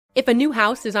If a new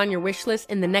house is on your wish list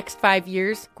in the next 5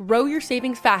 years, grow your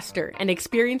savings faster and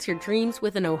experience your dreams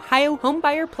with an Ohio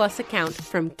Homebuyer Plus account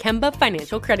from Kemba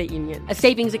Financial Credit Union. A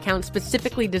savings account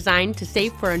specifically designed to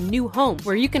save for a new home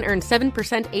where you can earn 7%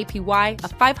 APY,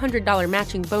 a $500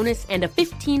 matching bonus, and a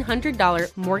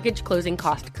 $1,500 mortgage closing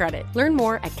cost credit. Learn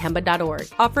more at Kemba.org.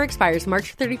 Offer expires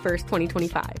March 31st,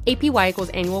 2025. APY equals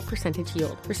annual percentage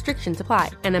yield. Restrictions apply.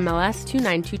 NMLS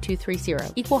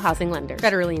 292230. Equal housing lender.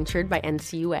 Federally insured by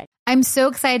NCUA. I'm so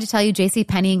excited to tell you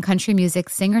JCPenney and country music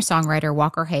singer-songwriter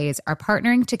Walker Hayes are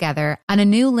partnering together on a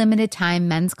new limited-time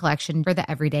men's collection for the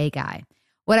everyday guy.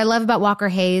 What I love about Walker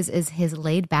Hayes is his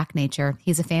laid-back nature.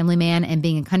 He's a family man, and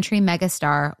being a country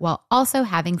megastar while also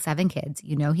having 7 kids,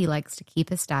 you know he likes to keep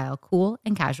his style cool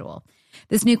and casual.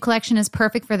 This new collection is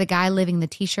perfect for the guy living the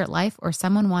t-shirt life or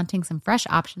someone wanting some fresh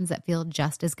options that feel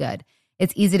just as good.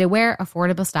 It's easy to wear,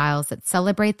 affordable styles that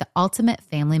celebrate the ultimate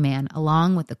family man,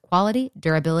 along with the quality,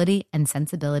 durability, and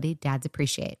sensibility dads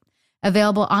appreciate.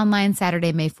 Available online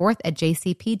Saturday, May 4th at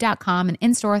jcp.com and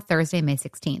in-store Thursday, May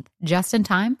 16th. Just in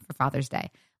time for Father's Day.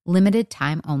 Limited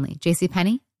time only.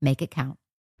 JCPenney, make it count.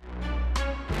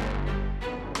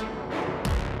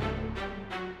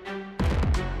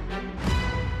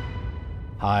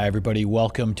 Hi, everybody.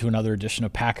 Welcome to another edition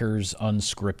of Packers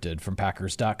Unscripted from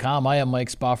Packers.com. I am Mike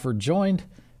Spofford, joined,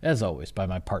 as always, by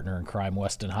my partner in crime,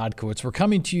 Weston Hodkowitz. We're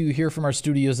coming to you here from our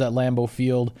studios at Lambeau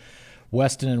Field.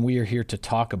 Weston and we are here to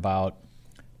talk about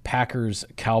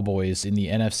Packers-Cowboys in the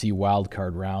NFC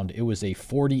wildcard round. It was a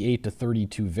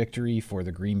 48-32 victory for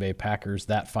the Green Bay Packers.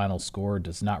 That final score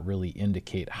does not really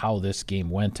indicate how this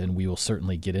game went, and we will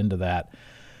certainly get into that.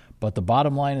 But the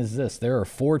bottom line is this. There are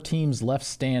 4 teams left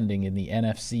standing in the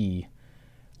NFC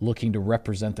looking to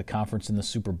represent the conference in the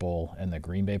Super Bowl, and the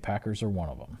Green Bay Packers are one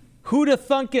of them. Who'd have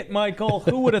thunk it, Michael?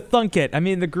 Who would have thunk it? I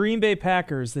mean, the Green Bay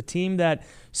Packers, the team that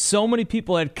so many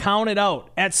people had counted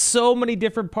out at so many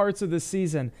different parts of the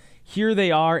season, here they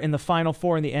are in the Final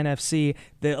Four in the NFC,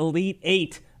 the Elite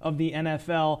 8 of the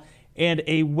NFL, and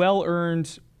a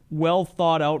well-earned,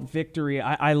 well-thought-out victory.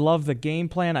 I love the game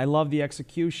plan. I love the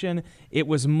execution. It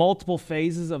was multiple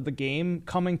phases of the game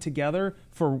coming together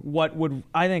for what would,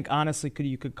 I think, honestly,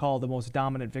 you could call the most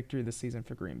dominant victory of the season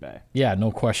for Green Bay. Yeah,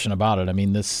 no question about it. I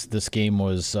mean, this game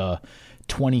was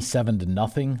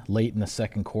 27-0 late in the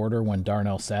second quarter when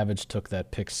Darnell Savage took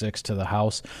that pick 6 to the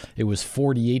house. It was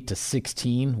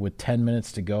 48-16 with 10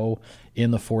 minutes to go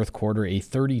in the fourth quarter, a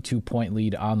 32-point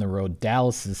lead on the road.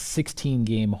 Dallas's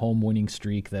 16-game home winning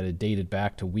streak that had dated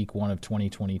back to week 1 of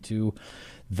 2022,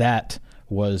 that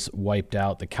was wiped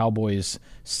out. The Cowboys'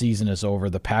 season is over.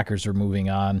 The Packers are moving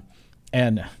on,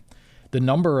 and the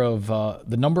number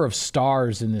of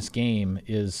stars in this game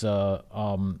is it's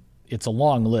a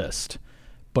long list.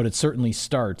 But it certainly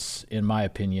starts, in my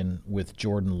opinion, with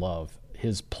Jordan Love.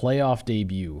 His playoff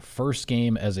debut, first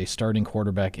game as a starting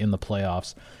quarterback in the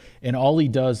playoffs, and all he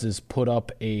does is put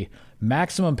up a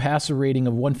maximum passer rating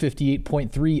of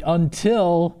 158.3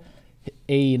 until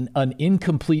an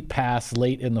incomplete pass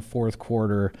late in the fourth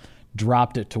quarter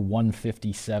dropped it to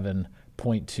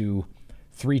 157.2.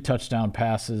 3 touchdown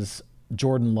passes.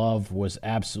 Jordan Love was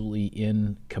absolutely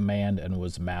in command and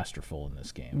was masterful in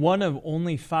this game. One of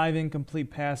only 5 incomplete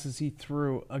passes he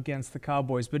threw against the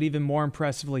Cowboys, but even more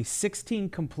impressively, 16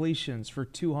 completions for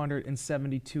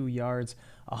 272 yards,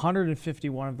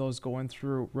 151 of those going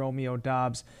through Romeo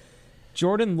Doubs.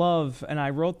 Jordan Love, and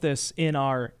I wrote this in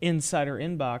our Insider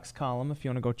Inbox column, if you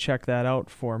want to go check that out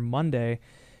for Monday,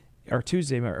 or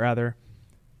Tuesday rather.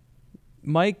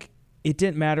 Mike, it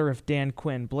didn't matter if Dan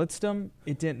Quinn blitzed him.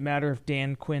 It didn't matter if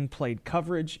Dan Quinn played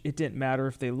coverage. It didn't matter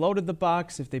if they loaded the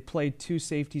box, if they played 2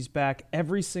 safeties back.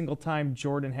 Every single time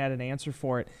Jordan had an answer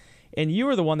for it. And you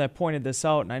were the one that pointed this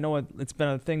out, and I know it's been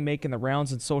a thing making the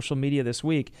rounds in social media this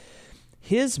week.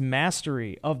 His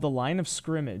mastery of the line of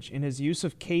scrimmage and his use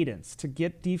of cadence to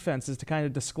get defenses to kind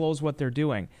of disclose what they're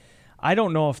doing. I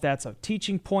don't know if that's a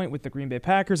teaching point with the Green Bay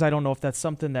Packers. I don't know if that's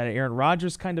something that Aaron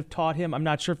Rodgers kind of taught him. I'm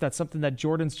not sure if that's something that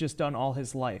Jordan's just done all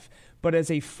his life. But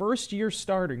as a first-year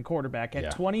starting quarterback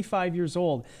at 25 years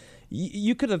old,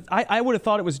 you could have. I would have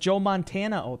thought it was Joe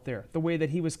Montana out there, the way that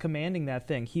he was commanding that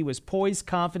thing. He was poised,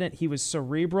 confident, he was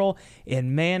cerebral,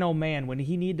 and man, oh man, when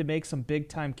he needed to make some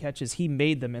big-time catches, he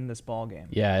made them in this ballgame.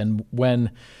 Yeah, and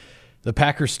when the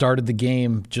Packers started the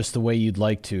game just the way you'd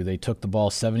like to. They took the ball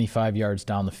 75 yards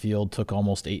down the field, took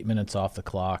almost 8 minutes off the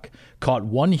clock, caught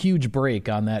one huge break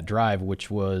on that drive, which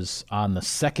was on the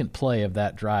second play of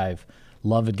that drive.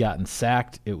 Love had gotten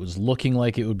sacked. It was looking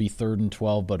like it would be 3rd and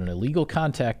 12, but an illegal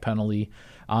contact penalty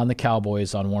on the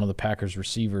Cowboys on one of the Packers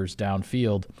receivers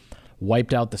downfield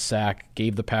wiped out the sack,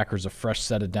 gave the Packers a fresh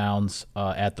set of downs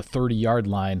at the 30-yard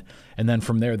line, and then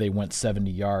from there they went 70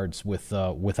 yards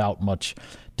without much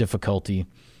difficulty.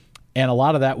 And a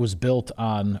lot of that was built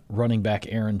on running back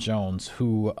Aaron Jones,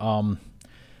 who,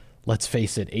 let's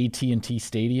face it, AT&T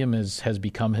Stadium has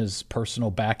become his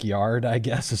personal backyard, I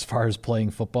guess, as far as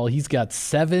playing football. He's got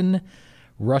 7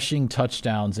 rushing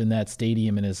touchdowns in that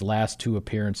stadium in his last 2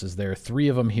 appearances there. 3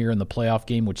 of them here in the playoff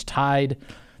game, which tied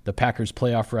the Packers'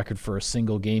 playoff record for a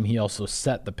single game. He also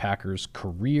set the Packers'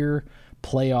 career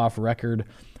playoff record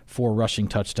for rushing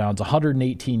touchdowns,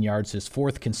 118 yards, his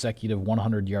 4th consecutive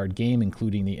 100-yard game,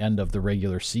 including the end of the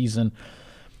regular season.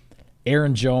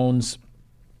 Aaron Jones,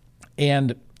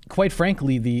 and quite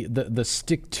frankly, the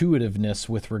stick-to-itiveness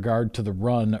with regard to the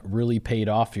run really paid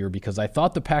off here, because I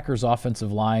thought the Packers'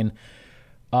 offensive line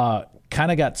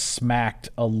kind of got smacked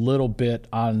a little bit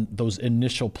on those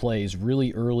initial plays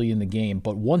really early in the game.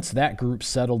 But once that group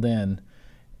settled in,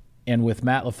 and with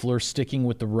Matt LaFleur sticking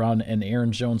with the run and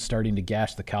Aaron Jones starting to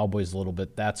gash the Cowboys a little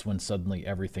bit, that's when suddenly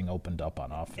everything opened up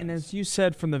on offense. And as you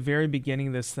said from the very beginning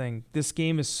of this thing, this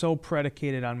game is so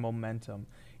predicated on momentum.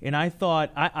 And I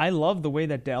thought, I love the way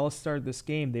that Dallas started this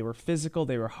game. They were physical.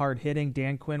 They were hard-hitting.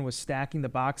 Dan Quinn was stacking the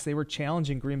box. They were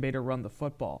challenging Green Bay to run the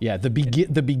football. Yeah, the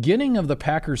beginning of the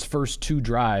Packers' first 2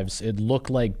 drives, it looked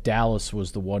like Dallas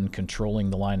was the one controlling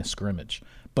the line of scrimmage,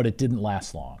 but it didn't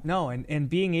last long. No, and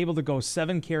being able to go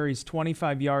 7 carries,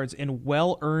 25 yards, and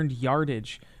well-earned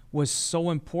yardage was so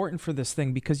important for this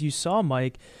thing, because you saw,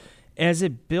 Mike, as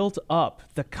it built up,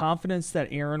 the confidence that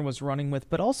Aaron was running with,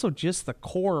 but also just the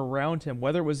core around him,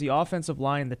 whether it was the offensive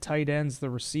line, the tight ends, the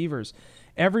receivers,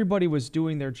 everybody was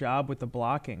doing their job with the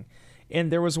blocking. And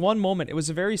there was one moment, it was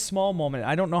a very small moment.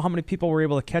 I don't know how many people were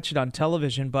able to catch it on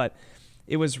television, but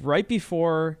it was right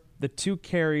before the 2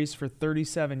 carries for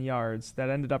 37 yards that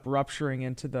ended up rupturing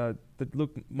into the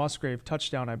Luke Musgrave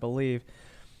touchdown, I believe.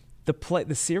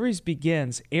 The series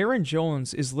begins. Aaron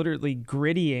Jones is literally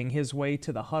grittying his way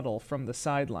to the huddle from the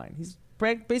sideline. He's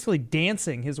basically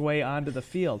dancing his way onto the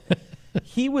field.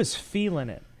 He was feeling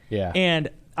it. Yeah. And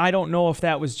I don't know if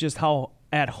that was just how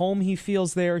at home he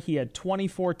feels there. He had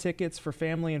 24 tickets for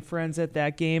family and friends at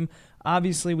that game.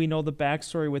 Obviously, we know the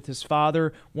backstory with his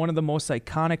father. One of the most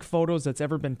iconic photos that's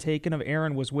ever been taken of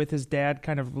Aaron was with his dad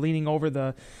kind of leaning over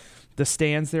the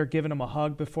stands there, giving him a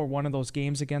hug before one of those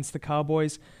games against the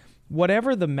Cowboys.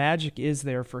 Whatever the magic is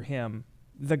there for him,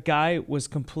 the guy was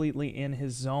completely in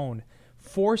his zone.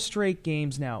 4 straight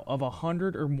games now of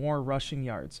 100 or more rushing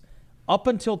yards. Up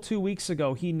until 2 weeks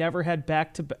ago, he never had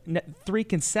 3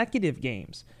 consecutive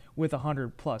games with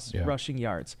 100-plus rushing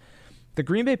yards. The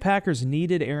Green Bay Packers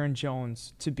needed Aaron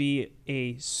Jones to be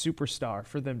a superstar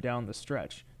for them down the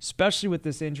stretch, especially with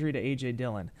this injury to A.J.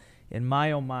 Dillon. And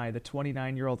my, oh my, the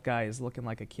 29-year-old guy is looking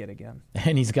like a kid again.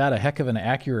 And he's got a heck of an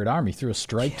accurate arm. He threw a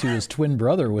strike to his twin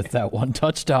brother with that 1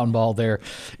 touchdown ball there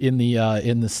in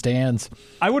the stands.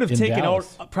 I would have taken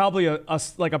Dallas. out probably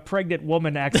like a pregnant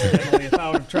woman accidentally if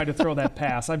I would have tried to throw that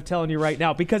pass. I'm telling you right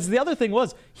now. Because the other thing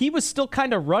was, he was still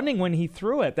kind of running when he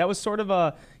threw it. That was sort of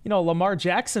a Lamar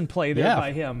Jackson play there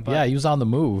by him. But he was on the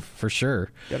move for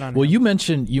sure. Well, you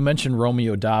mentioned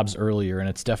Romeo Doubs earlier, and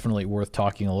it's definitely worth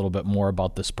talking a little bit more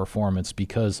about this performance,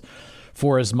 because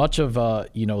for as much of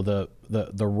the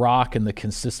rock and the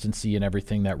consistency and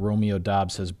everything that Romeo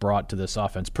Doubs has brought to this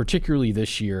offense, particularly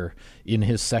this year in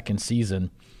his 2nd season,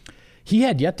 he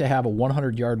had yet to have a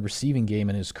 100-yard receiving game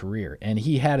in his career, and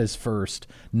he had his first,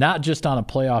 not just on a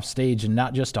playoff stage and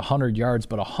not just 100 yards,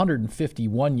 but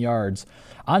 151 yards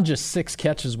on just 6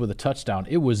 catches with a touchdown.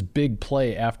 It was big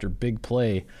play after big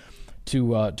play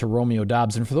to Romeo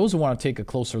Doubs. And for those who want to take a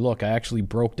closer look, I actually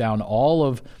broke down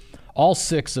all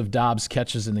 6 of Doubs'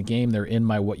 catches in the game. They're in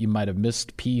my What You Might Have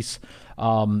Missed piece.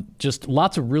 Just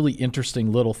lots of really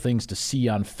interesting little things to see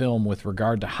on film with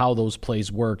regard to how those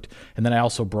plays worked. And then I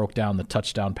also broke down the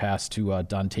touchdown pass to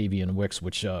Dontavian Wicks,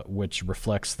 which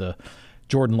reflects the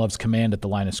Jordan Love's command at the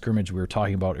line of scrimmage we were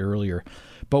talking about earlier.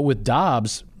 But with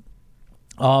Doubs,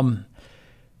 the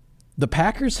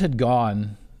Packers had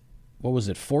gone,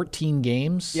 14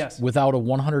 games without a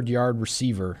 100-yard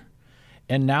receiver.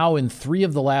 And now in 3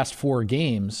 of the last 4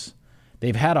 games,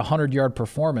 they've had a 100-yard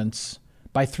performance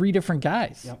by 3 different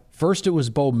guys. Yep. First it was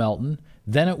Bo Melton,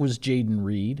 then it was Jaden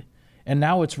Reed, and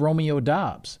now it's Romeo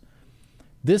Doubs.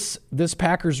 This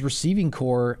Packers receiving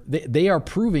core, they are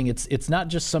proving it's not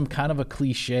just some kind of a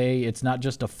cliche, it's not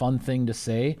just a fun thing to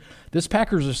say. This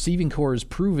Packers receiving core is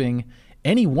proving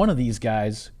any one of these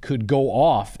guys could go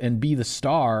off and be the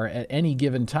star at any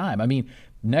given time. I mean,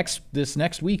 this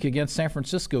next week against San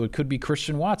Francisco, it could be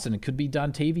Christian Watson, it could be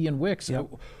Dontavian Wicks. Yep.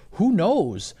 Who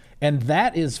knows? And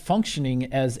that is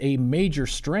functioning as a major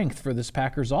strength for this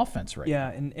Packers offense right now. Yeah,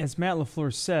 and as Matt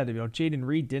LaFleur said, Jaden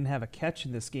Reed didn't have a catch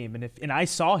in this game, and I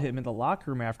saw him in the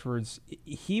locker room afterwards.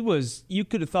 You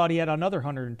could have thought he had another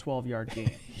 112-yard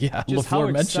game. Yeah, Just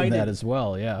LaFleur mentioned that as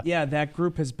well, yeah. Yeah, that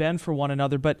group has been for one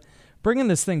another. But bringing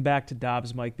this thing back to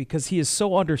Dobbs, Mike, because he is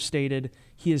so understated,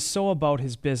 he is so about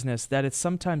his business that it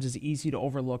sometimes is easy to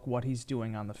overlook what he's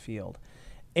doing on the field.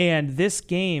 And this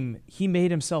game, he made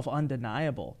himself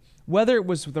undeniable. Whether it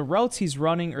was the routes he's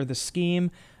running or the scheme,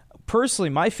 personally,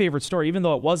 my favorite story, even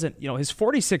though it wasn't, his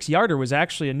 46-yarder was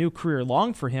actually a new career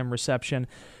long for him reception,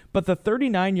 but the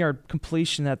 39-yard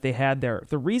completion that they had there,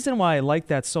 the reason why I like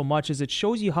that so much is it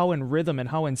shows you how in rhythm and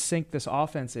how in sync this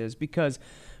offense is, because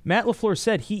Matt LaFleur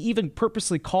said he even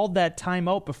purposely called that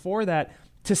timeout before that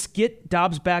to get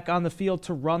Dobbs back on the field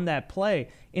to run that play,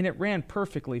 and it ran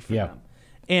perfectly for them.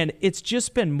 And it's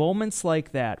just been moments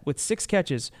like that with 6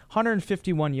 catches,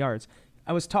 151 yards.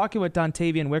 I was talking with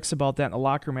Dontavian Wicks about that in the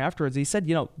locker room afterwards. He said,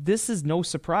 this is no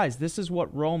surprise. This is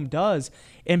what Rome does.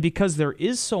 And because there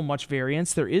is so much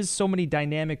variance, there is so many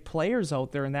dynamic players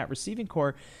out there in that receiving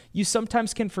core, you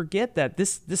sometimes can forget that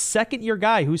this second-year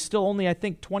guy who's still only, I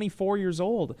think, 24 years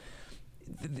old,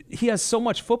 he has so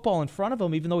much football in front of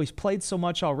him, even though he's played so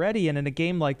much already. And in a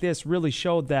game like this really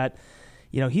showed that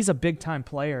he's a big-time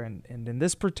player, and in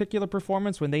this particular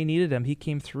performance, when they needed him, he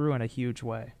came through in a huge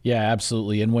way. Yeah,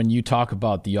 absolutely. And when you talk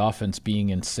about the offense being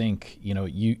in sync,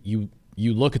 you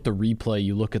look at the replay,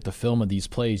 you look at the film of these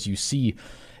plays, you see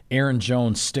Aaron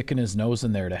Jones sticking his nose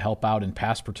in there to help out in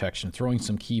pass protection, throwing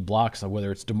some key blocks,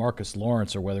 whether it's DeMarcus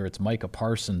Lawrence or whether it's Micah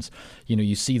Parsons.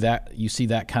 You see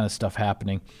that kind of stuff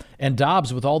happening. And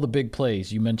Dobbs, with all the big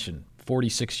plays you mentioned,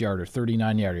 46-yarder,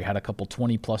 39-yarder. Had a couple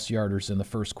 20-plus yarders in the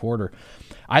first quarter.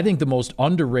 I think the most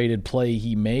underrated play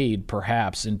he made,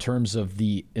 perhaps, in terms of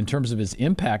his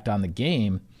impact on the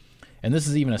game, and this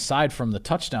is even aside from the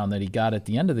touchdown that he got at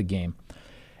the end of the game,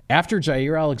 after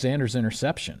Jair Alexander's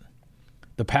interception,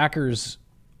 the Packers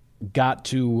got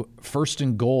to 1st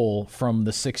and goal from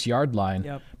the 6-yard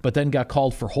line, but then got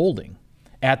called for holding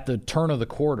at the turn of the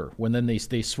quarter when then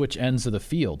they switch ends of the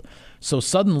field. So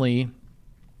suddenly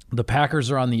the Packers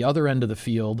are on the other end of the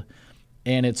field,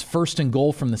 and it's 1st and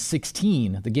goal from the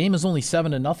 16. The game is only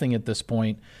 7-0 at this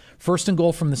point. 1st and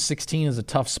goal from the 16 is a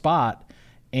tough spot,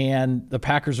 and the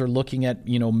Packers are looking at,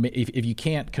 if you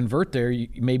can't convert there, you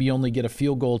maybe only get a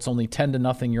field goal. It's only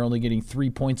 10-0. You're only getting 3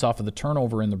 points off of the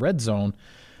turnover in the red zone.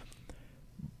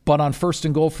 But on 1st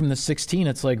and goal from the 16,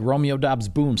 it's like Romeo Dobbs,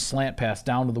 boom, slant pass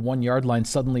down to the 1-yard line.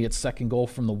 Suddenly it's 2nd goal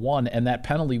from the 1, and that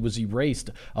penalty was erased.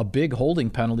 A big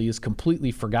holding penalty is completely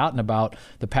forgotten about.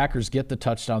 The Packers get the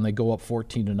touchdown. They go up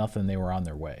 14-0. They were on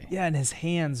their way. Yeah, and his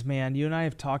hands, man. You and I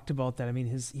have talked about that. I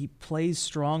mean, he plays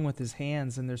strong with his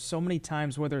hands, and there's so many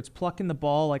times, whether it's plucking the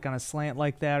ball like on a slant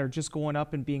like that or just going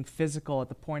up and being physical at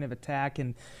the point of attack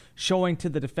and showing to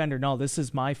the defender, no, this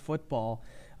is my football.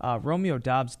 Romeo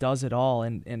Dobbs does it all.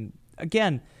 And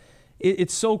again,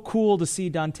 it's so cool to see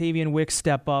Dontavian Wicks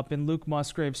step up and Luke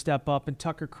Musgrave step up and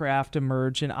Tucker Kraft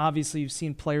emerge. And obviously you've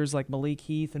seen players like Malik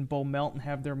Heath and Bo Melton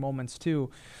have their moments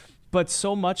too. But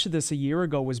so much of this a year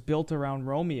ago was built around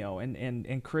Romeo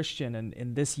and Christian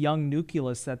and this young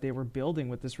nucleus that they were building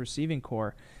with this receiving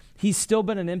core. He's still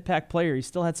been an impact player. He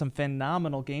still had some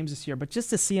phenomenal games this year. But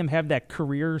just to see him have that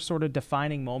career sort of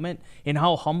defining moment and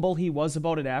how humble he was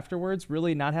about it afterwards,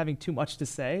 really not having too much to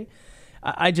say,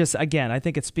 I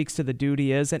think it speaks to the dude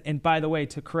he is. And by the way,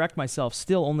 to correct myself,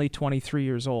 still only 23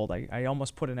 years old. I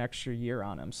almost put an extra year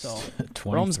on him. So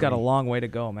Rome's got a long way to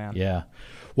go, man. Yeah.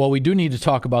 Well, we do need to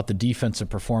talk about the defensive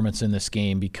performance in this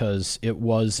game because it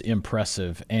was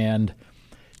impressive. And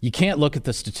you can't look at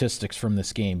the statistics from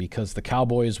this game because the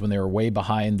Cowboys, when they were way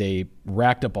behind, they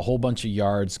racked up a whole bunch of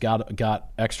yards,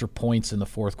 got extra points in the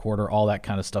fourth quarter, all that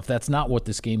kind of stuff. That's not what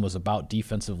this game was about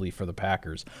defensively for the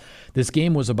Packers. This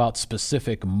game was about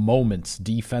specific moments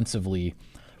defensively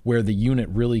where the unit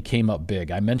really came up big.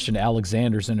 I mentioned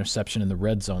Alexander's interception in the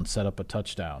red zone set up a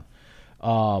touchdown.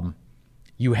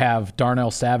 You have Darnell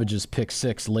Savage's pick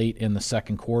 6 late in the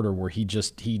second quarter where he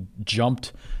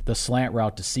jumped the slant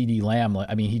route to CeeDee Lamb.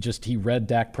 I mean, he read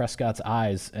Dak Prescott's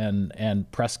eyes,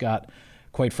 and Prescott,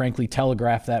 quite frankly,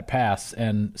 telegraphed that pass,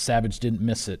 and Savage didn't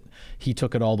miss it. He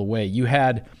took it all the way. You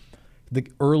had the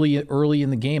early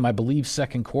in the game, I believe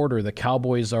second quarter, the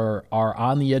Cowboys are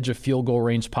on the edge of field goal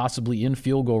range, possibly in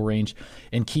field goal range,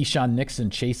 and Keyshawn Nixon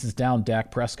chases down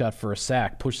Dak Prescott for a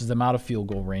sack, pushes them out of field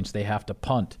goal range. They have to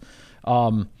punt.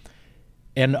 And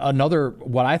another,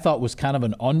 what I thought was kind of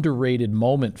an underrated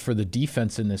moment for the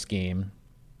defense in this game,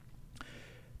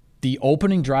 the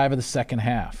opening drive of the second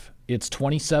half. It's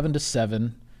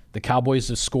 27-7. The Cowboys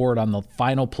have scored on the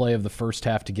final play of the first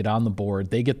half to get on the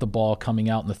board. They get the ball coming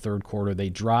out in the third quarter.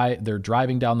 They're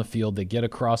driving down the field. They get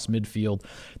across midfield.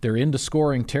 They're into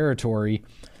scoring territory.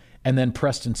 And then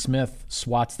Preston Smith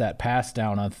swats that pass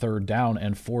down on third down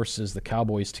and forces the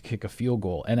Cowboys to kick a field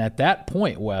goal. And at that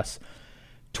point, Wes,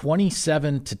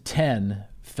 27-10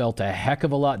 felt a heck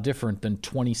of a lot different than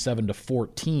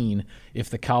 27-14 if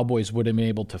the Cowboys would have been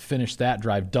able to finish that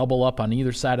drive, double up on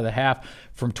either side of the half.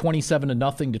 From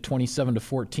 27-0 to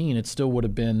 27-14, it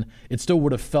still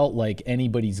would have felt like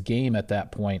anybody's game at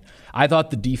that point. I thought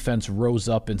the defense rose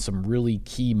up in some really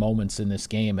key moments in this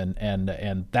game,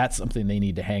 and that's something they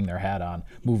need to hang their hat on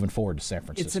moving forward to San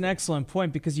Francisco. It's an excellent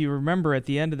point, because you remember at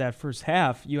the end of that first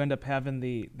half, you end up having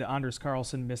the Anders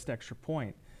Carlson missed extra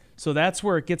point. So that's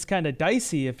where it gets kind of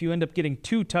dicey if you end up getting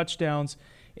 2 touchdowns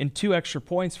and 2 extra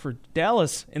points for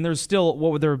Dallas, and there's still,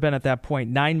 what would there have been at that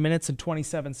point, 9 minutes and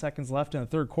 27 seconds left in the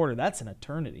third quarter. That's an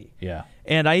eternity. Yeah.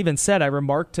 And I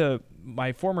remarked to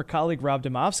my former colleague Rob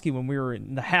Domofsky when we were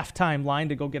in the halftime line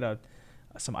to go get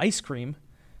some ice cream,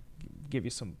 give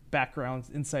you some background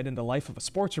insight into the life of a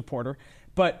sports reporter,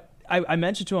 but I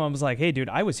mentioned to him, I was like, hey, dude,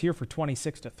 I was here for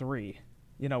 26-3.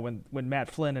 You know, when Matt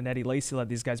Flynn and Eddie Lacy led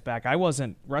these guys back, I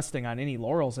wasn't resting on any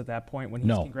laurels at that point when he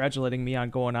was congratulating me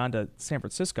on going on to San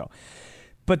Francisco.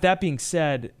 But that being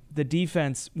said, the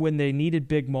defense, when they needed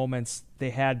big moments,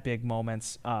 they had big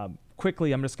moments.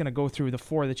 Quickly, I'm just going to go through the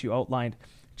 4 that you outlined.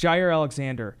 Jair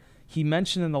Alexander, he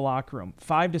mentioned in the locker room,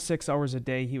 5 to 6 hours a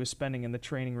day he was spending in the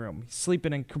training room,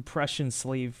 sleeping in compression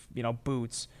sleeve,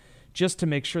 boots, just to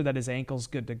make sure that his ankle's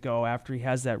good to go after he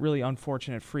has that really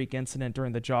unfortunate freak incident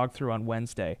during the jog-through on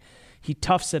Wednesday. He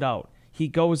toughs it out. He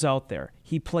goes out there.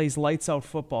 He plays lights-out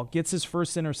football, gets his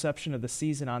first interception of the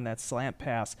season on that slant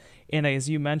pass. And as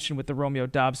you mentioned with the Romeo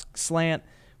Doubs slant,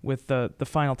 with the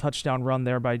final touchdown run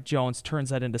there by Jones, turns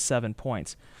that into 7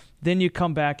 points. Then you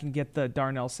come back and get the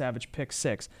Darnell Savage pick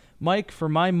 6. Mike, for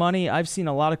my money, I've seen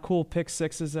a lot of cool pick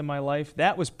 6s in my life.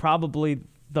 That was probably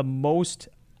the most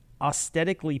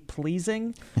aesthetically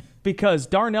pleasing, because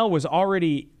Darnell was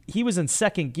in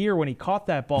second gear when he caught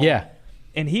that ball. Yeah.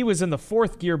 And he was in the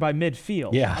fourth gear by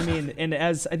midfield. Yeah. I mean, and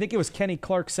as I think it was Kenny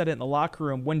Clark said it in the locker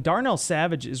room, when Darnell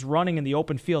Savage is running in the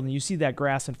open field and you see that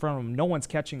grass in front of him, no one's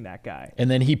catching that guy. And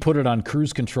then he put it on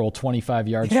cruise control 25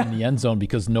 yards from the end zone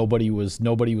because nobody was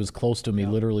close to him. He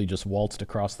literally just waltzed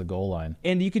across the goal line.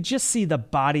 And you could just see the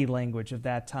body language of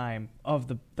that time of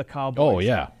the Cowboys. Oh,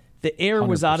 yeah. The air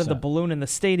was 100%. out of the balloon in the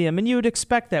stadium, and you would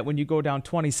expect that when you go down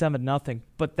 27-0.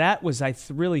 But that was,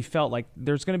 really felt like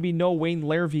there's going to be no Wayne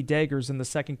Larrivee daggers in the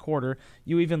second quarter.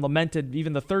 You even lamented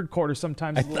even the third quarter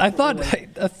sometimes. I thought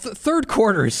third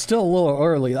quarter is still a little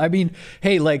early. I mean,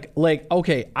 hey,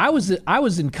 okay, I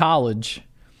was in college.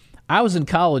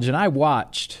 And I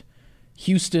watched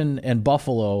Houston and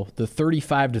Buffalo, the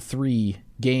 35-3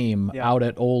 game out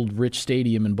at Old Rich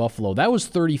Stadium in Buffalo. That was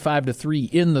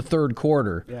 35-3 in the third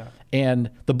quarter. Yeah. And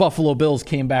the Buffalo Bills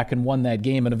came back and won that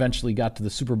game and eventually got to the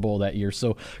Super Bowl that year.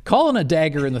 So calling a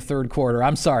dagger in the third quarter,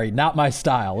 I'm sorry, not my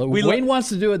style. Wayne wants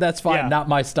to do it, that's fine. Yeah. Not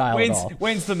my style at all.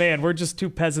 Wayne's the man. We're just two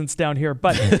peasants down here.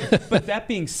 But but that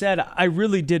being said, I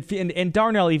really did feel, and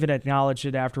Darnell even acknowledged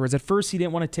it afterwards. At first, he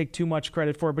didn't want to take too much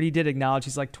credit for it, but he did acknowledge,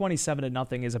 he's like,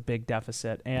 27-0 is a big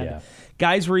deficit. And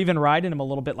guys were even riding him a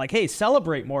little bit like, hey,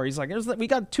 celebrate more. He's like, we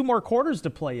got 2 more quarters to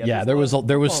play yet. Yeah, there was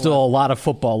still a lot of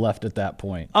football left at that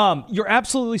point. You're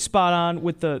absolutely spot on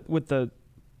with the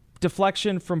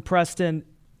deflection from Preston.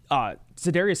 Devondre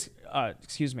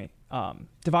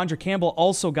Campbell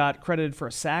also got credited for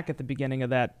a sack at the beginning of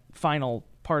that final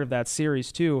part of that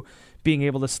series too, being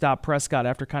able to stop Prescott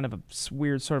after kind of a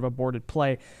weird sort of aborted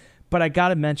play. But I got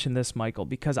to mention this, Michael,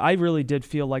 because I really did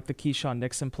feel like the Keyshawn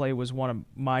Nixon play was one of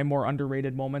my more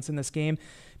underrated moments in this game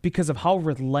because of how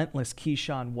relentless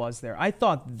Keyshawn was there. I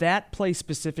thought that play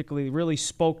specifically really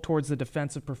spoke towards the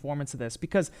defensive performance of this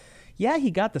because, yeah,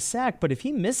 he got the sack, but if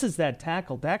he misses that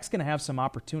tackle, Dak's going to have some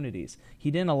opportunities.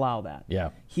 He didn't allow that.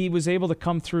 Yeah. He was able to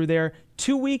come through there.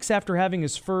 2 weeks after having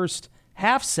his first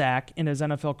half sack in his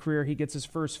NFL career, he gets his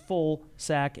first full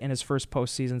sack and his first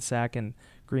postseason sack, and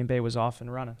Green Bay was off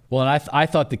and running. Well, and I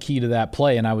thought the key to that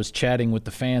play, and I was chatting with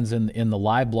the fans in the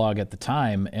live blog at the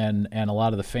time, and a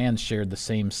lot of the fans shared the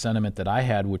same sentiment that I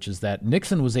had, which is that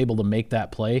Nixon was able to make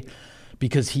that play,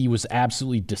 because he was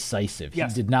absolutely decisive.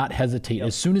 Yes. He did not hesitate. Yep.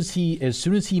 As soon as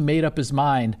he made up his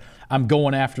mind, I'm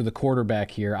going after the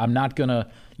quarterback here. I'm not gonna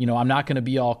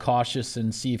be all cautious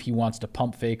and see if he wants to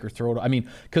pump fake or throw it. I mean,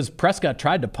 because Prescott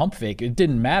tried to pump fake, it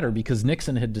didn't matter because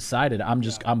Nixon had decided I'm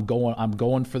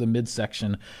going for the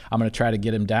midsection. I'm going to try to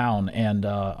get him down,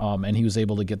 and he was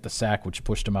able to get the sack, which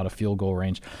pushed him out of field goal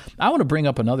range. I want to bring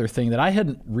up another thing that I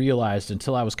hadn't realized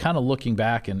until I was kind of looking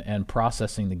back and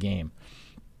processing the game.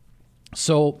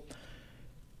 So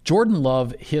Jordan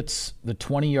Love hits the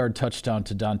 20-yard touchdown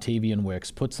to Dontavian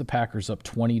Wicks, puts the Packers up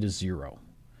 20-0.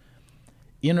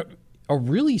 In a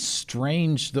really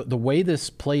strange, the way this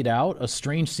played out, a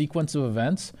strange sequence of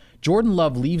events, Jordan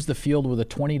Love leaves the field with a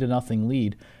 20-0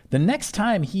 lead. The next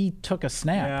time he took a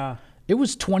snap, it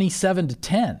was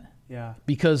 27-10. Yeah.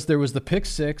 Because there was the pick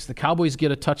six. The Cowboys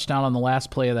get a touchdown on the last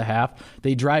play of the half.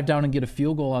 They drive down and get a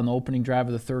field goal on the opening drive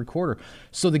of the third quarter.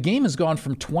 So the game has gone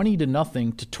from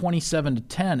 20-0 to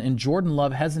 27-10, and Jordan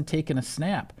Love hasn't taken a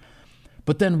snap.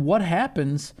 But then what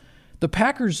happens? The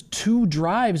Packers' 2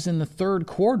 drives in the third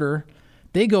quarter,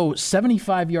 they go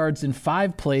 75 yards in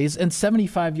 5 plays and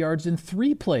 75 yards in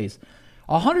 3 plays.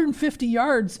 150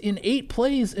 yards in 8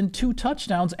 plays and 2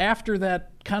 touchdowns after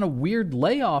that kind of weird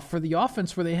layoff for the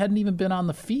offense where they hadn't even been on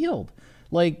the field.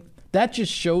 Like that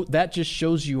just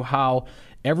shows you how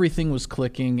everything was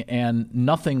clicking and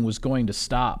nothing was going to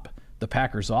stop the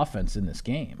Packers offense in this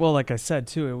game. Well, like I said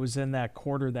too, it was in that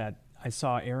quarter that I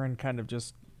saw Aaron kind of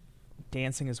just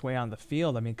dancing his way on the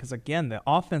field. I mean, because again, the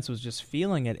offense was just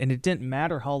feeling it, and it didn't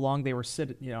matter how long they were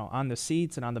sitting, on the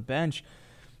seats and on the bench.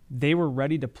 They were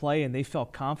ready to play, and they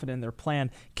felt confident in their plan.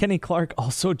 Kenny Clark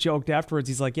also joked afterwards.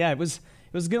 He's like, yeah, it was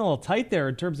getting a little tight there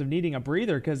in terms of needing a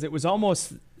breather because it was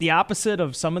almost the opposite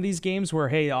of some of these games where,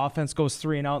 hey, the offense goes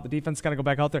 3 and out, the defense got to go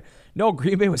back out there. No,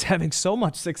 Green Bay was having so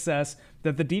much success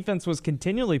that the defense was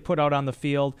continually put out on the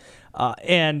field,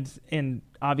 and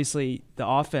obviously the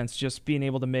offense just being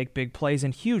able to make big plays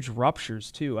and huge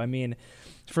ruptures too. I mean,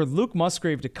 for Luke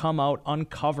Musgrave to come out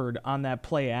uncovered on that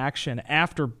play action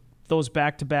after those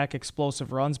back-to-back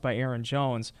explosive runs by Aaron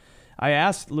Jones. I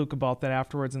asked Luke about that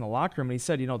afterwards in the locker room, and he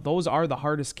said, those are the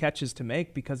hardest catches to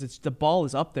make because the ball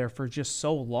is up there for just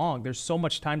so long. There's so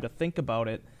much time to think about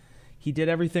it. He did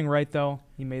everything right, though.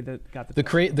 He got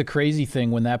the crazy thing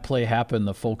when that play happened,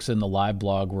 the folks in the live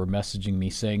blog were messaging me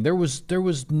saying there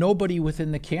was nobody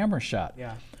within the camera shot.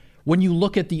 Yeah. When you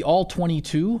look at the all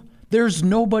 22, there's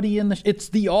nobody it's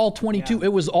the all 22. Yeah.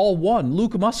 It was all one.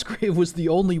 Luke Musgrave was the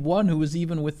only one who was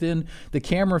even within the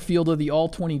camera field of the all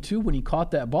 22 when he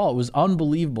caught that ball. It was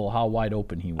unbelievable how wide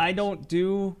open he was. I don't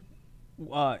do,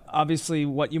 obviously,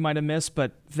 what you might have missed,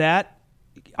 but that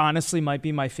honestly might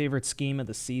be my favorite scheme of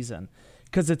the season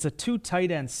because it's a 2 tight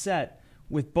end set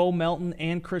with Bo Melton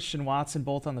and Christian Watson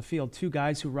both on the field, 2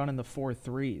 guys who run in the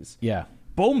 4-3s. Yeah.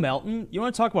 Bo Melton, you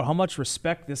want to talk about how much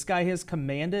respect this guy has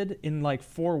commanded in like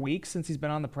 4 weeks since he's been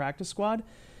on the practice squad?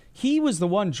 He was the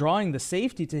one drawing the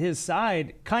safety to his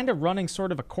side, kind of running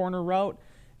sort of a corner route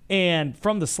and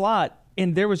from the slot.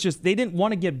 And there was they didn't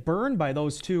want to get burned by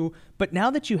those 2. But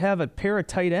now that you have a pair of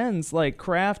tight ends like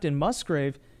Kraft and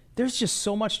Musgrave, there's just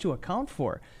so much to account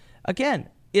for. Again,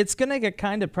 it's going to get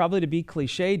kind of probably to be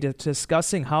cliche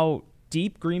discussing how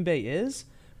deep Green Bay is.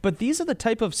 But these are the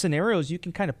type of scenarios you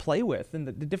can kind of play with and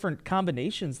the different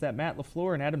combinations that Matt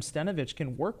LaFleur and Adam Stenavich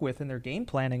can work with in their game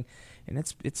planning. And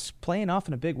it's playing off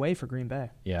in a big way for Green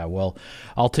Bay. Yeah, well,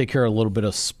 I'll take care of a little bit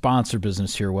of sponsor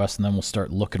business here, Wes, and then we'll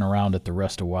start looking around at the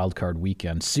rest of Wild Card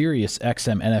Weekend. Sirius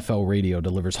XM NFL Radio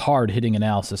delivers hard-hitting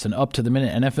analysis and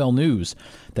up-to-the-minute NFL news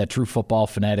that true football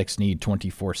fanatics need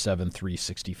 24/7,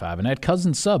 365. And at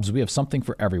Cousin Subs, we have something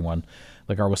for everyone,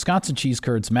 like our Wisconsin cheese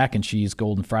curds, mac and cheese,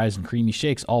 golden fries, and creamy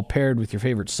shakes, all paired with your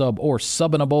favorite sub or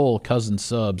sub in a bowl. Cousin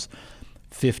Subs,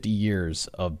 50 years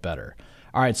of better.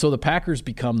 All right, so the Packers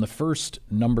become the first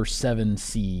number 7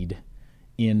 seed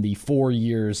in the 4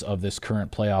 years of this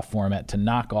current playoff format to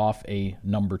knock off a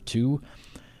number 2.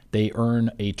 They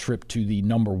earn a trip to the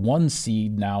number 1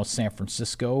 seed now, San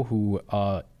Francisco, who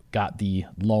got the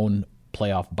lone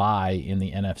playoff bye in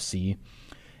the NFC.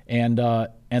 And the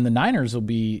Niners will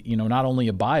be, not only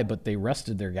a bye, but they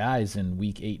rested their guys in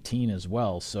Week 18 as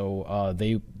well. So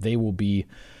they will be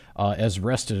as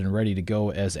rested and ready to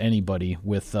go as anybody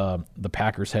with the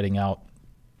Packers heading out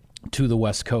to the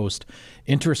West Coast.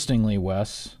 Interestingly,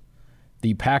 Wes,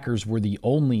 the Packers were the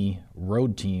only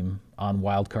road team on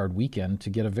Wild Card Weekend to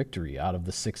get a victory out of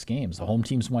the 6 games. The home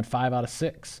teams went 5 out of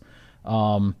 6,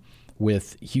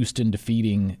 with Houston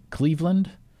defeating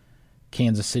Cleveland,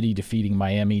 Kansas City defeating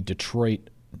Miami, Detroit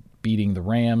beating the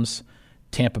Rams,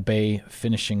 Tampa Bay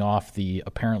finishing off the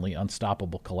apparently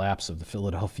unstoppable collapse of the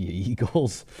Philadelphia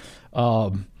Eagles.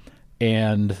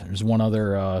 And there's one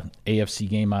other AFC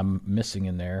game I'm missing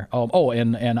in there.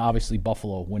 And obviously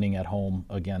Buffalo winning at home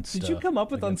against. Did you come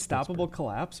up with unstoppable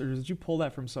collapse, or did you pull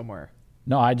that from somewhere?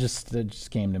 No, it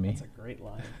just came to me. That's a great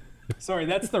line. Sorry,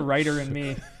 that's the writer in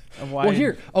me. Well,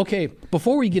 here, okay.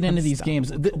 Before we get into these games,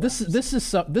 this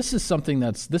is something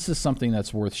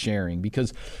that's worth sharing,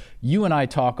 because you and I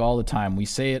talk all the time. We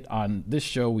say it on this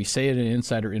show. We say it in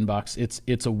Insider Inbox.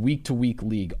 It's a week-to-week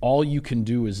league. All you can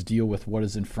do is deal with what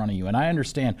is in front of you. And I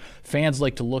understand fans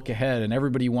like to look ahead, and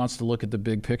everybody wants to look at the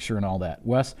big picture and all that.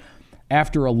 Wes,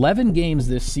 after 11 games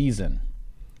this season,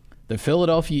 the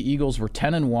Philadelphia Eagles were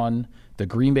 10-1. The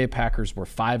Green Bay Packers were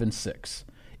 5-6.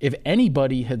 If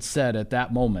anybody had said at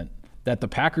that moment that the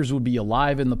Packers would be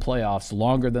alive in the playoffs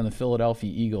longer than the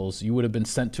Philadelphia Eagles, you would have been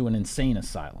sent to an insane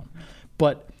asylum.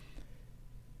 But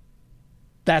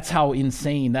that's how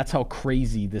insane, that's how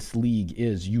crazy this league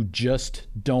is. You just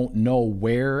don't know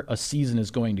where a season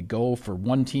is going to go for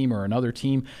one team or another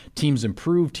team. Teams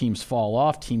improve, teams fall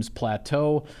off, teams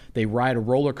plateau. They ride a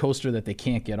roller coaster that they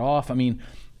can't get off. I mean,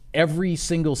 every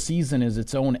single season is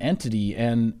its own entity,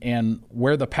 and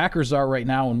where the Packers are right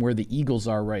now and where the Eagles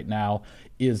are right now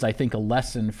is, I think, a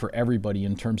lesson for everybody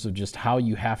in terms of just how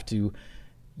you have to,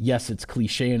 yes, it's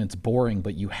cliche and it's boring,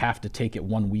 but you have to take it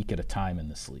 1 week at a time in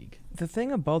this league. The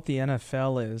thing about the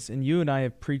NFL is, and you and I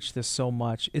have preached this so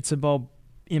much, it's about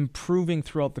improving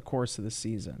throughout the course of the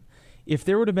season. If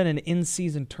there would have been an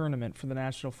in-season tournament for the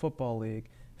National Football League,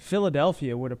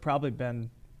 Philadelphia would have probably been,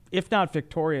 if not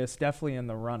victorious, definitely in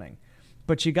the running.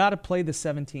 But you got to play the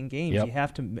 17 games. Yep. You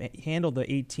have to handle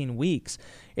the 18 weeks.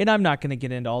 And I'm not going to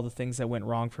get into all the things that went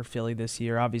wrong for Philly this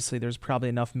year. Obviously, there's probably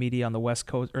enough media on the West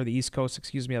Coast, or the East Coast,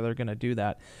 that are going to do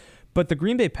that. But the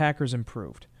Green Bay Packers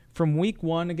improved from week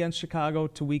 1 against Chicago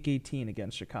to week 18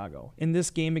 against Chicago. In this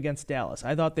game against Dallas,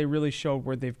 I thought they really showed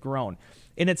where they've grown.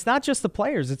 And it's not just the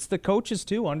players, it's the coaches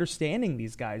too, understanding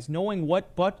these guys, knowing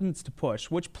what buttons to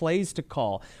push, which plays to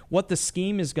call, what the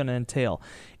scheme is going to entail.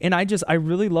 And I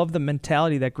really love the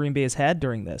mentality that Green Bay has had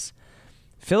during this.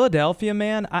 Philadelphia,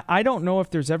 man, I don't know if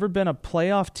there's ever been a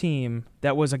playoff team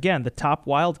that was, again, the top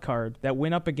wild card that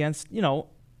went up against,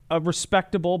 a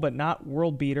respectable but not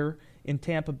world beater in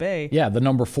Tampa Bay. Yeah, the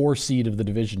number 4 seed of the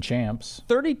division champs.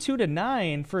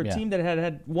 32-9 for a team that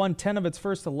had won 10 of its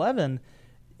first 11.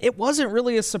 It wasn't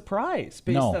really a surprise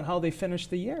based on how they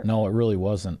finished the year. No, it really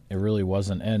wasn't. It really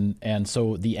wasn't. And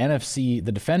so the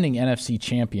defending NFC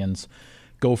champions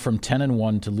go from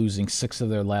 10-1 to losing 6 of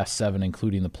their last 7,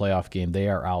 including the playoff game. They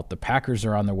are out. The Packers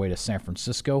are on their way to San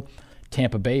Francisco.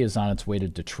 Tampa Bay is on its way to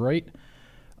Detroit.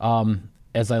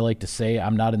 As I like to say,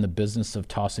 I'm not in the business of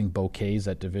tossing bouquets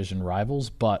at division rivals,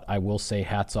 but I will say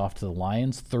hats off to the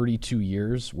Lions. 32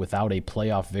 years without a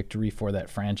playoff victory for that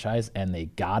franchise, and they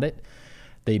got it.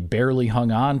 They barely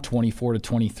hung on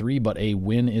 24-23, but a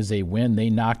win is a win. They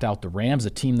knocked out the Rams, a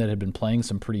team that had been playing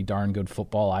some pretty darn good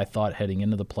football, I thought, heading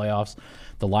into the playoffs.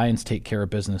 The Lions take care of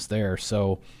business there.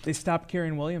 So they stopped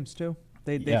Kyren Williams, too.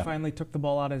 They finally took the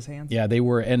ball out of his hands. Yeah, they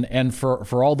were. And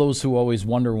for all those who always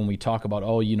wonder when we talk about,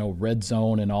 red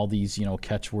zone and all these,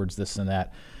 catchwords, this and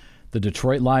that, the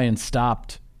Detroit Lions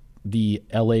stopped the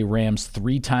LA Rams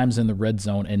 3 times in the red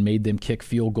zone and made them kick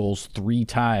field goals 3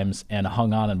 times and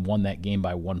hung on and won that game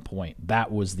by 1 point.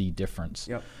 That was the difference.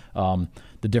 Yep.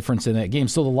 The difference in that game.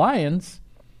 So the Lions,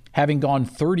 having gone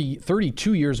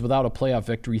 32 years without a playoff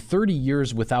victory, 30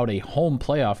 years without a home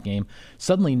playoff game,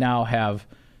 suddenly now have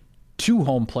 2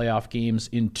 home playoff games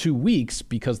in 2 weeks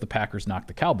because the Packers knocked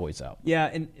the Cowboys out.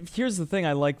 Yeah, and here's the thing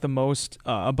I like the most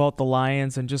about the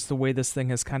Lions and just the way this thing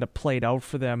has kind of played out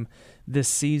for them this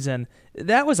season.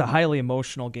 That was a highly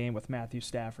emotional game with Matthew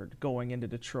Stafford going into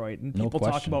Detroit. And people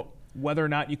talk about whether or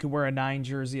not you could wear a 9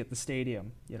 jersey at the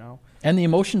stadium, And the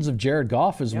emotions of Jared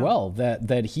Goff as well,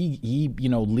 that he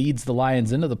leads the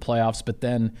Lions into the playoffs, but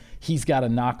then he's got to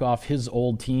knock off his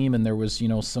old team, and there was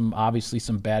obviously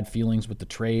some bad feelings with the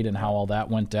trade and how all that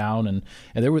went down, and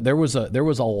there was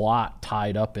a lot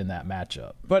tied up in that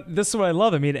matchup. But this is what I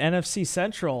love. I mean, NFC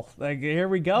Central, here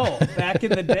we go. Back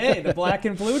in the day, the black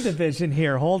and blue division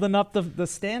here, holding up the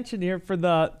stanchion here for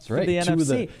the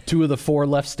NFC. Two of the 4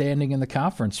 left standing in the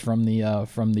conference from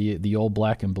the old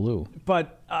black and blue.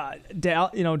 But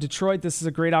Detroit, this is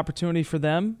a great opportunity for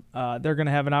them. They're going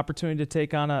to have an opportunity to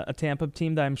take on a Tampa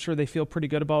team that I'm sure they feel pretty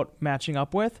good about matching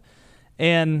up with.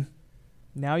 And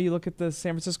now you look at the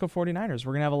San Francisco 49ers.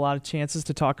 We're going to have a lot of chances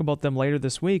to talk about them later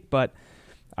this week, but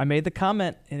I made the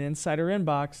comment in Insider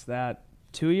Inbox that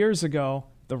 2 years ago,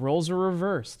 the roles were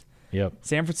reversed. Yep.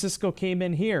 San Francisco came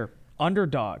in here,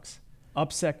 underdogs.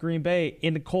 upset Green Bay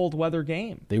in a cold weather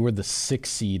game. They were the 6th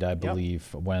seed, I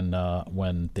believe, when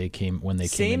they came.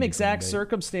 Same exact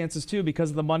circumstances too,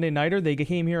 because of the Monday Nighter. They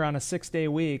came here on a 6-day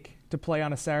week to play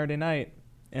on a Saturday night,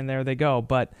 and there they go.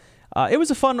 But it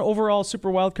was a fun overall Super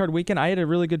Wildcard weekend. I had a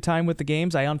really good time with the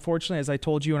games. I unfortunately, as I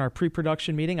told you in our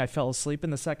pre-production meeting, I fell asleep in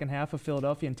the second half of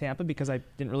Philadelphia and Tampa because I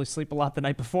didn't really sleep a lot the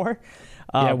night before.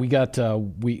 We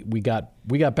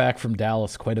got back from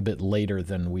Dallas quite a bit later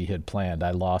than we had planned.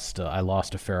 I lost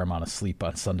a fair amount of sleep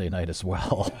on Sunday night as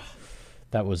well.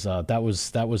 That was what's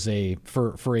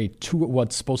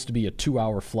supposed to be a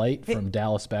 2-hour flight from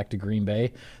Dallas back to Green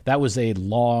Bay. That was a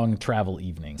long travel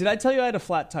evening. Did I tell you I had a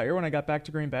flat tire when I got back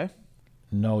to Green Bay?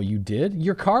 No, you did?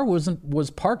 Your car was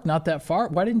parked not that far.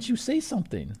 Why didn't you say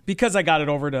something? Because I got it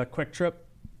over to Quick Trip.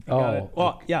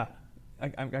 Yeah. I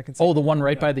can say. Oh, the one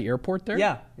right by the airport there?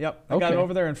 Yeah, yep. I got it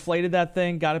over there, inflated that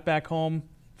thing, got it back home,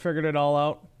 figured it all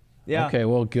out. Yeah. Okay,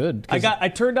 well, good. I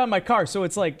turned on my car, so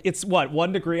it's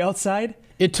 1 degree outside?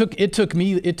 It took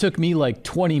me like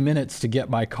 20 minutes to get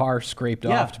my car scraped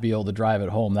off to be able to drive it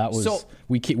home. That was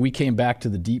we came back to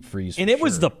the deep freeze. And it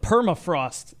was the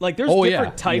permafrost. Like there's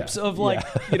different types of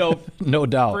no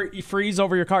doubt freeze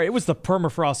over your car. It was the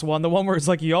permafrost one, the one where it's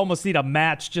like you almost need a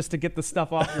match just to get the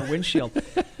stuff off your windshield.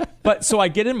 But so I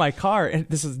get in my car, and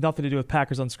this has nothing to do with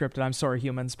Packers Unscripted. I'm sorry,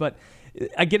 humans, but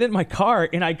I get in my car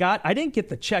and I didn't get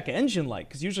the check engine light,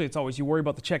 because usually it's always you worry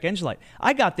about the check engine light.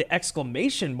 I got the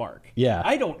exclamation mark. Yeah.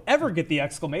 I don't ever get the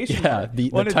exclamation mark.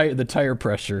 Yeah, the tire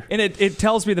pressure. And it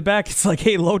tells me the back, it's like,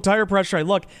 hey, low tire pressure.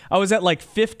 I was at like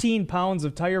 15 pounds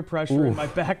of tire pressure in my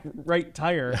back right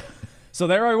tire. So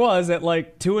there I was at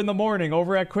like 2 a.m.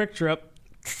 over at Quick Trip.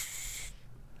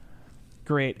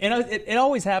 Great. And it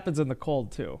always happens in the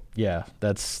cold too. Yeah,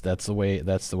 that's the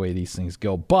way these things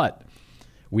go. But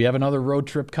we have another road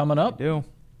trip coming up. We do.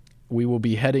 We will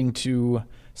be heading to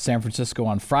San Francisco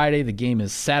on Friday. The game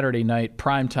is Saturday night,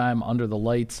 primetime, under the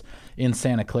lights in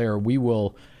Santa Clara. We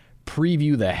will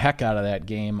preview the heck out of that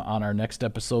game on our next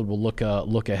episode. We'll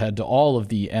look ahead to all of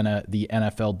the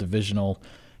NFL divisional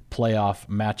playoff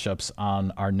matchups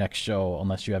on our next show,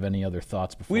 unless you have any other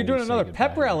thoughts before we're doing another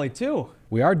pep rally too.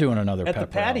 We are doing another pep rally. At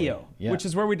the patio, which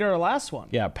is where we did our last one.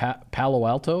 Yeah, Palo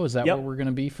Alto, is that where we're going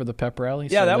to be for the pep rally?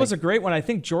 Yeah, that was a great one. I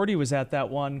think Jordy was at that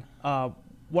one.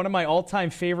 One of my all-time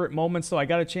favorite moments, though, I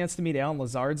got a chance to meet Alan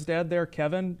Lazard's dad there,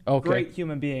 Kevin. Okay. Great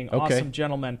human being, awesome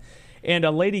gentleman. And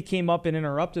a lady came up and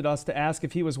interrupted us to ask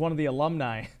if he was one of the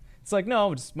alumni. It's like,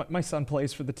 no, just my son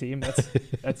plays for the team.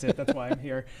 That's it. That's why I'm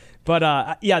here.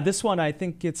 But, this one, I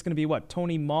think it's going to be,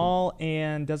 Tony Mall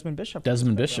and Desmond Bishop.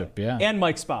 Desmond Bishop, yeah. And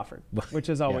Mike Spofford, which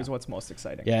is always what's most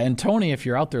exciting. Yeah, and Tony, if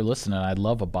you're out there listening, I'd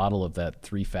love a bottle of that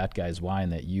Three Fat Guys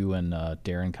wine that you and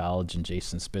Darren College and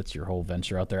Jason Spitz, your whole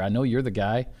venture out there. I know you're the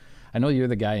guy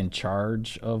in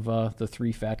charge of the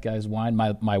Three Fat Guys wine.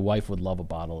 My wife would love a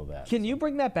bottle of that. Can you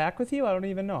bring that back with you? I don't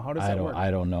even know. How does that work?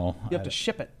 I don't know. You have to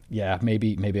ship it. Yeah,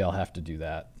 maybe I'll have to do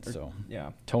that.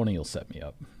 Tony will set me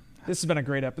up. This has been a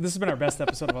great episode. This has been our best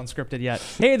episode of Unscripted yet.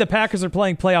 Hey, the Packers are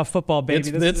playing playoff football, baby.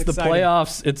 It's the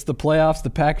playoffs. It's the playoffs. The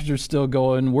Packers are still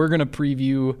going. We're going to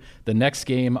preview the next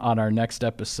game on our next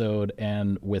episode,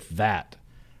 and with that,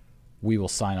 we will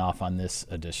sign off on this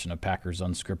edition of Packers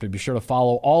Unscripted. Be sure to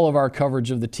follow all of our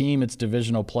coverage of the team. It's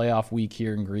divisional playoff week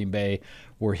here in Green Bay.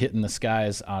 We're hitting the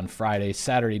skies on Friday.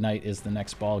 Saturday night is the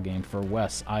next ball game. For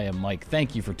Wes, I am Mike.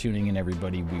 Thank you for tuning in,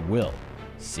 everybody. We will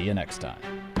see you next time.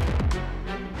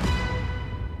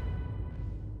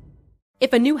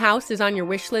 If a new house is on your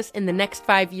wish list in the next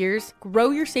 5 years,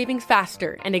 grow your savings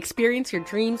faster and experience your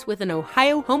dreams with an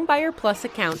Ohio Homebuyer Plus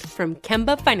account from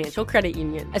Kemba Financial Credit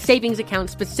Union. A savings account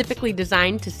specifically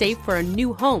designed to save for a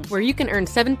new home, where you can earn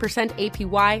 7%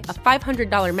 APY, a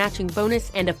 $500 matching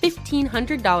bonus, and a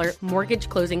 $1,500 mortgage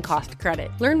closing cost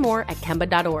credit. Learn more at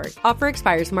Kemba.org. Offer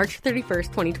expires March 31st,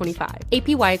 2025.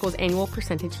 APY equals annual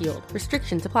percentage yield.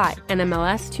 Restrictions apply.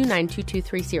 NMLS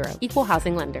 292230. Equal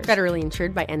housing lender. Federally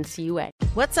insured by NCUA.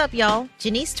 What's up, y'all?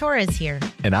 Janice Torres here.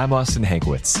 And I'm Austin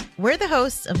Hankwitz. We're the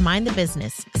hosts of Mind the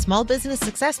Business, Small Business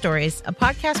Success Stories, a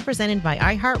podcast presented by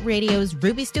iHeartRadio's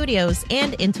Ruby Studios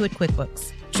and Intuit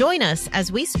QuickBooks. Join us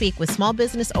as we speak with small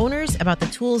business owners about the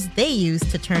tools they use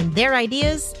to turn their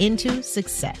ideas into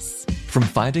success. From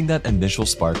finding that initial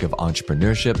spark of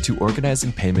entrepreneurship to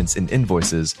organizing payments and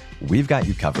invoices, we've got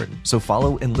you covered. So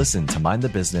follow and listen to Mind the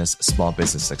Business, Small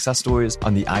Business Success Stories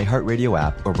on the iHeartRadio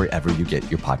app or wherever you get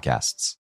your podcasts.